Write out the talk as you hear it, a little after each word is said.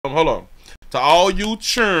hold on. To all you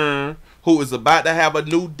churn who is about to have a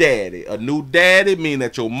new daddy. A new daddy mean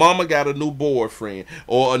that your mama got a new boyfriend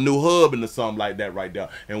or a new husband or something like that right there.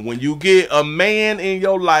 And when you get a man in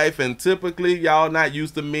your life, and typically y'all not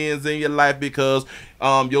used to men's in your life because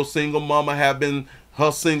your single mama have been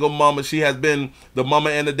her single mama. She has been the mama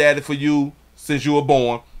and the daddy for you since you were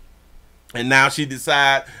born. And now she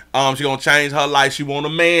decide she gonna change her life. She want a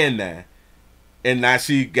man now. And now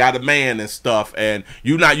she got a man and stuff, and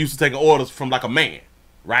you not used to taking orders from like a man,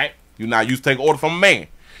 right? You're not used to taking orders from a man.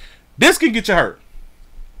 This can get you hurt.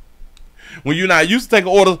 When you're not used to taking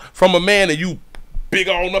orders from a man and you big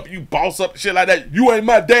on up, you boss up shit like that. You ain't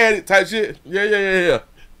my daddy type shit. Yeah.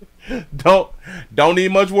 Don't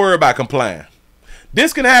need much worry about complying.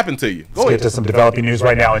 This can happen to you. Let's get to some developing news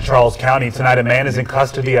right now in Charles County. Tonight, a man is in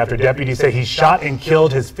custody after deputies say he shot and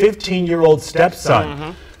killed his 15-year-old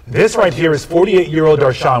stepson. This right here is 48-year-old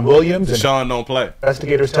Darshawn Williams. Darshawn don't play.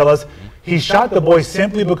 Investigators tell us he shot the boy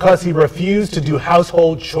simply because he refused to do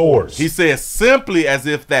household chores. He says simply as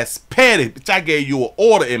if that's petty. Bitch, I gave you an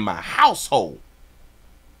order in my household.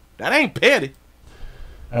 That ain't petty.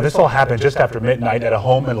 Now, this all happened just after midnight at a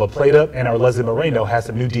home in La Plata, and our Leslie Moreno has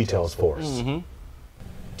some new details for us.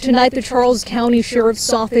 Tonight, the Charles County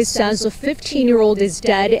Sheriff's Office says a 15-year-old is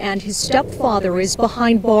dead and his stepfather is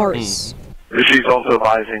behind bars. She's also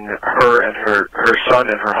advising her and her son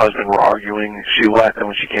and her husband were arguing. She left, and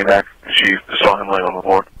when she came back, she saw him laying on the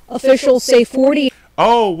floor. Officials say 40.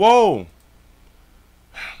 Oh, whoa.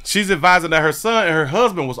 She's advising that her son and her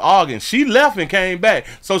husband was arguing. She left and came back.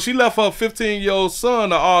 So she left her 15-year-old son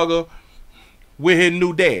to argue with his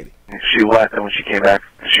new daddy. She left, and when she came back,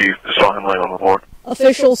 she saw him laying on the floor.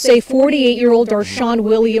 Officials say 48-year-old Darshawn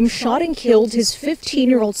Williams shot and killed his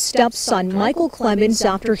 15-year-old stepson, Michael Clemens,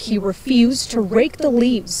 after he refused to rake the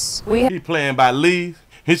leaves. He playing by leaves.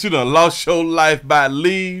 He should have lost your life by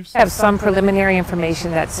leaves. I have some preliminary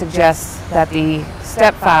information that suggests that the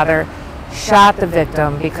stepfather shot the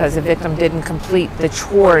victim because the victim didn't complete the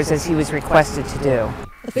chores as he was requested to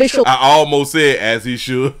do. I almost said as he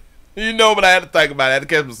should. You know, but I had to think about it. I had to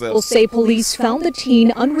catch myself. Officials say police found the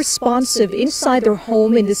teen unresponsive inside their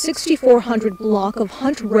home in the 6400 block of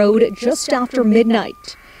Hunt Road just after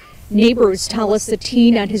midnight. Neighbors tell us the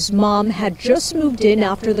teen and his mom had just moved in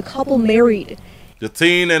after the couple married. The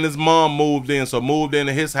teen and his mom moved in, so moved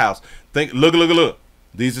into his house. Look.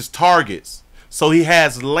 These is targets. So he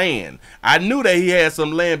has land. I knew that he had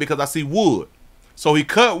some land because I see wood. So he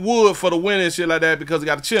cut wood for the winter and shit like that because he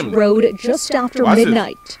got a chimney. Road just after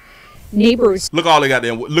midnight. Neighbors. Look all they got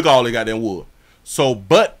there. Look all they got there wood. So,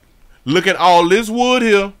 but look at all this wood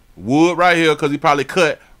here, wood right here, because he probably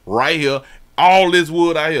cut right here. All this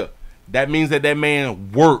wood out here. That means that that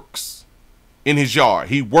man works in his yard.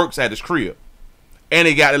 He works at his crib, and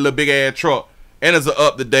he got a little big ass truck, and it's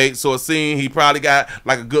up to date. So it seems he probably got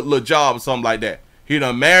like a good little job or something like that. He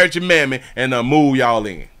done married your mammy and done moved y'all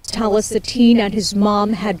in. Tell us the teen and his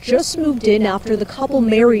mom had just moved in after the couple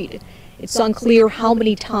married. It's unclear how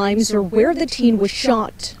many times or where the teen was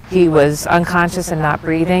shot. He was unconscious and not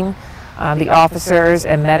breathing. The officers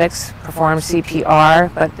and medics performed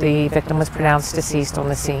CPR, but the victim was pronounced deceased on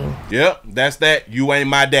the scene. Yep, that's that. You ain't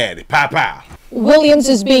my daddy. Pow, pow. Williams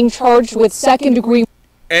is being charged with second-degree.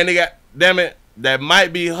 And they got, damn it, that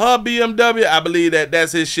might be her BMW. I believe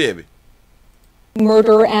that's his Chevy.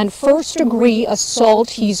 Murder and first-degree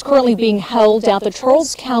assault. He's currently being held at the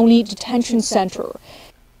Charles County Detention Center.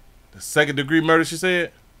 Second-degree murder, she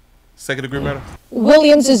said? Second-degree murder?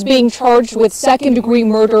 Williams is being charged with second-degree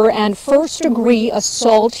murder and first-degree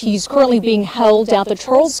assault. He's currently being held at the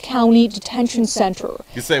Charles County Detention Center.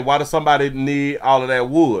 You say, why does somebody need all of that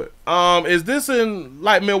wood? Is this in,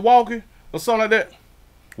 like, Milwaukee or something like that?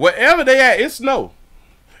 Wherever they at, it's snow.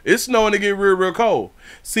 It's snowing to get real, real cold.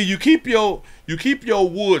 See, you keep your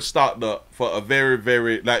wood stocked up for a very,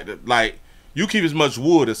 very, like, you keep as much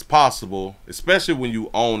wood as possible, especially when you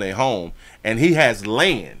own a home, and he has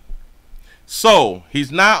land. So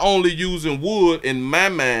he's not only using wood, in my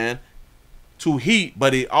mind, to heat,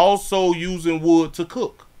 but he also using wood to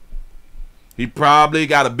cook. He probably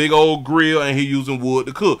got a big old grill and he using wood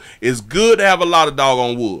to cook. It's good to have a lot of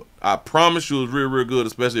doggone wood. I promise you it's real, real good,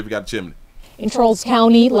 especially if you got a chimney. In Charles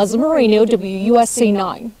County, Leslie Moreno, WUSA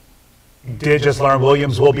 9. Did just learn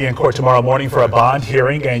Williams will be in court tomorrow morning for a bond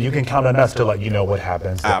hearing, and you can count on us to let you know what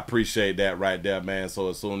happens. I appreciate that right there, man. So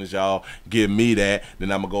as soon as y'all give me that,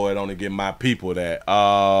 then I'm gonna go ahead on and give my people that.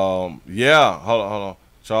 Yeah, hold on.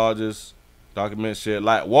 Charges, document shit.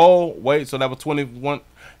 Like, whoa, wait. So that was 21.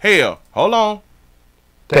 Hell, hold on.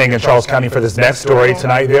 Staying in Charles County for this next story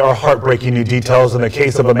tonight, there are heartbreaking new details in the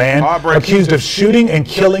case of a man accused of shooting and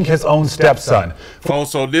killing his own stepson. Oh,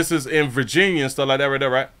 so this is in Virginia and stuff like that right there,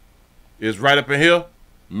 right? It's right up in here.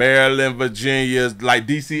 Maryland, Virginia, like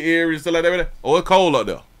D.C. area, stuff like that right there. Oh, it's cold up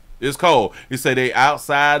there. It's cold. He say they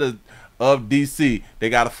outside of D.C. They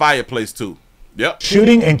got a fireplace too. Yep.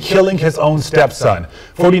 Shooting and killing his own stepson.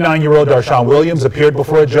 49-year-old Darshawn Williams appeared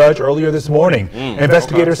before a judge earlier this morning.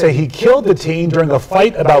 Investigators say he killed the teen during a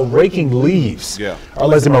fight about raking leaves. Yeah. Our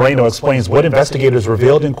Leslie Moreno explains what investigators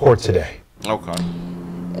revealed in court today. Okay.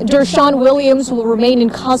 Darshawn Williams will remain in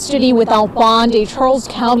custody without bond. A Charles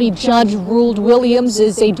County judge ruled Williams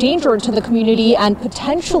is a danger to the community and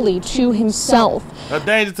potentially to himself. A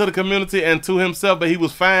danger to the community and to himself, but he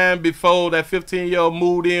was fine before that 15-year-old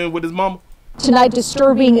moved in with his mama. Tonight,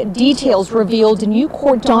 disturbing details revealed in new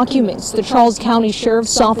court documents. The Charles County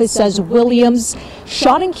Sheriff's Office says Williams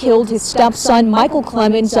shot and killed his stepson, Michael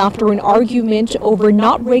Clemens, after an argument over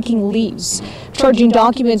not raking leaves. Charging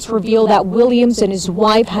documents reveal that Williams and his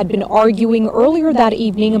wife had been arguing earlier that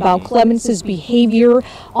evening about Clemens's behavior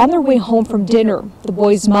on their way home from dinner. The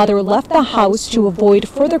boy's mother left the house to avoid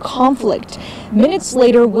further conflict. Minutes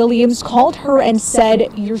later, Williams called her and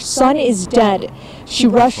said, "Your son is dead." She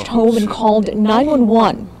rushed home and called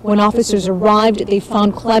 911. When officers arrived, they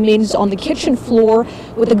found Clemens on the kitchen floor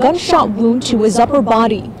with a gunshot wound to his upper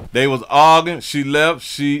body. They was arguing. She left.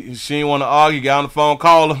 She didn't want to argue. Got on the phone,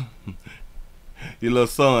 called her. Your little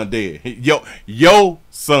son dead. Yo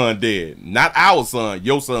son dead. Not our son.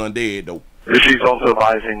 Your son dead though. She's also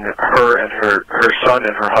advising her and her son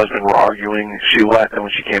and her husband were arguing. She left, and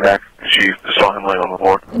when she came back, she saw him laying on the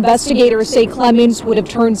floor. Investigators say Clemens would have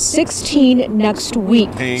turned 16 next week.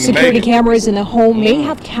 Security cameras in the home may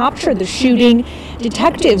have captured the shooting.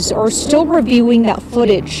 Detectives are still reviewing that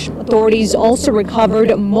footage. Authorities also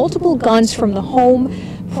recovered multiple guns from the home.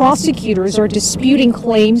 Prosecutors are disputing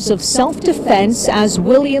claims of self-defense as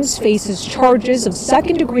Williams faces charges of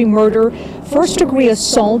second-degree murder, first-degree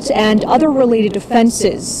assault, and other related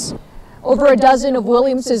offenses. Over a dozen of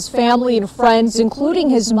Williams's family and friends, including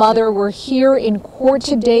his mother, were here in court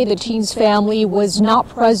today. The teen's family was not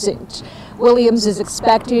present. Williams is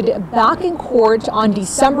expected back in court on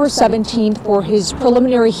December 17th for his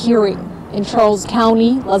preliminary hearing. In Charles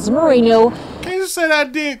County, Leslie Moreno. Can you say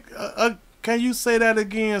that can you say that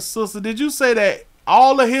again, sister? Did you say that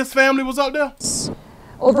all of his family was up there?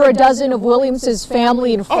 Over a dozen of Williams's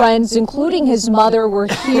family and friends, including his mother, were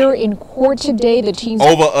here in court today. The teens.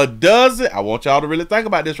 Over a dozen. I want y'all to really think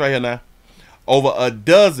about this right here now. Over a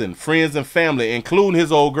dozen friends and family, including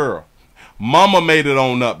his old girl. Mama made it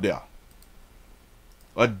on up there.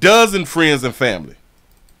 A dozen friends and family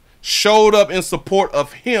showed up in support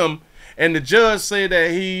of him, and the judge said that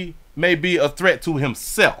he may be a threat to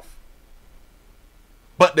himself.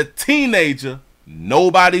 But the teenager,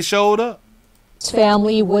 nobody showed up. His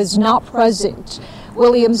family was not present.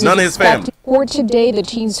 Williams none of his family. For today, the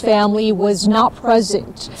teen's family was not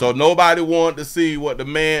present. So nobody wanted to see what the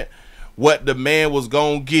man was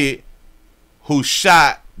gonna get who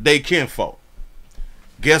shot they kinfolk.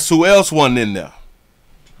 Guess who else wasn't in there?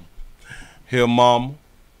 His mama.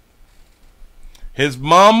 His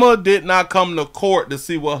mama did not come to court to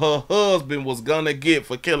see what her husband was gonna get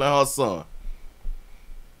for killing her son.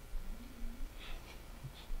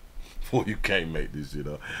 Boy, you can't make this shit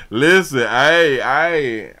up. Listen,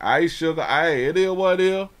 I sugar, it is what it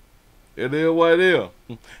is. It is what it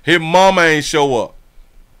is. His mama ain't show up.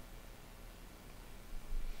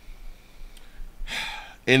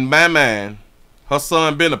 In my mind, her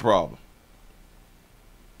son been a problem.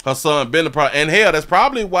 Her son been a problem. And hell, that's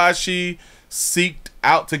probably why she seeked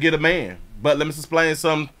out to get a man. But let me explain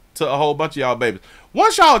something to a whole bunch of y'all babies.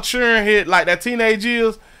 Once y'all churn hit like that teenage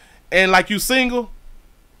years and like you single,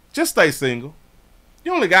 just stay single.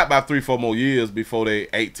 You only got about 3-4 more years before they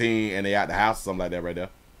 18 and they out the house or something like that right there.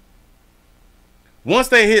 Once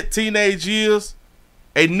they hit teenage years,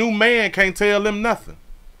 a new man can't tell them nothing.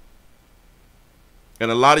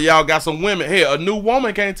 And a lot of y'all got some women. Hey, a new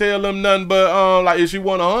woman can't tell them nothing but like if she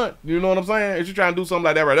want to hunt. You know what I'm saying? If she trying to do something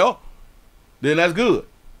like that right there, then that's good.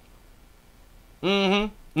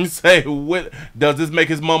 You say, does this make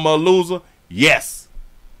his mama a loser? Yes.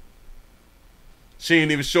 She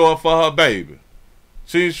ain't even show up for her baby.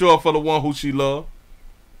 She ain't show up for the one who she loved.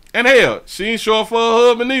 And hell, she ain't show up for her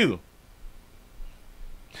husband either.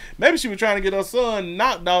 Maybe she was trying to get her son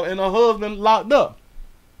knocked out and her husband locked up.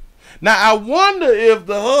 Now I wonder if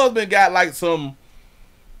the husband got like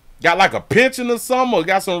a pension or something, or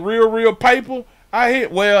got some real paper.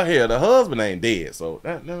 Well, hell, the husband ain't dead, so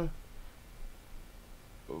that.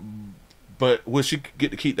 But will she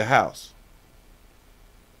get to keep the house?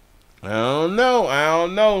 I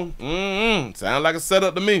don't know. Sound like a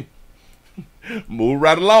setup to me. Move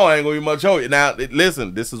right along. I ain't gonna be much on you. Now,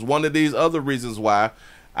 listen, this is one of these other reasons why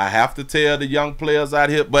I have to tell the young players out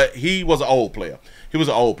here, but he was an old player.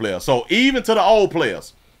 So even to the old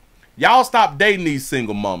players, y'all stop dating these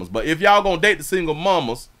single mamas. But if y'all gonna date the single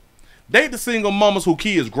mamas who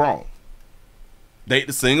kids grown. Date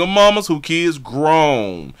the single mamas who kids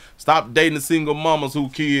grown. Stop dating the single mamas who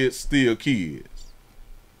kids still kids.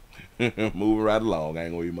 Moving right along. I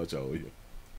ain't gonna be much over you.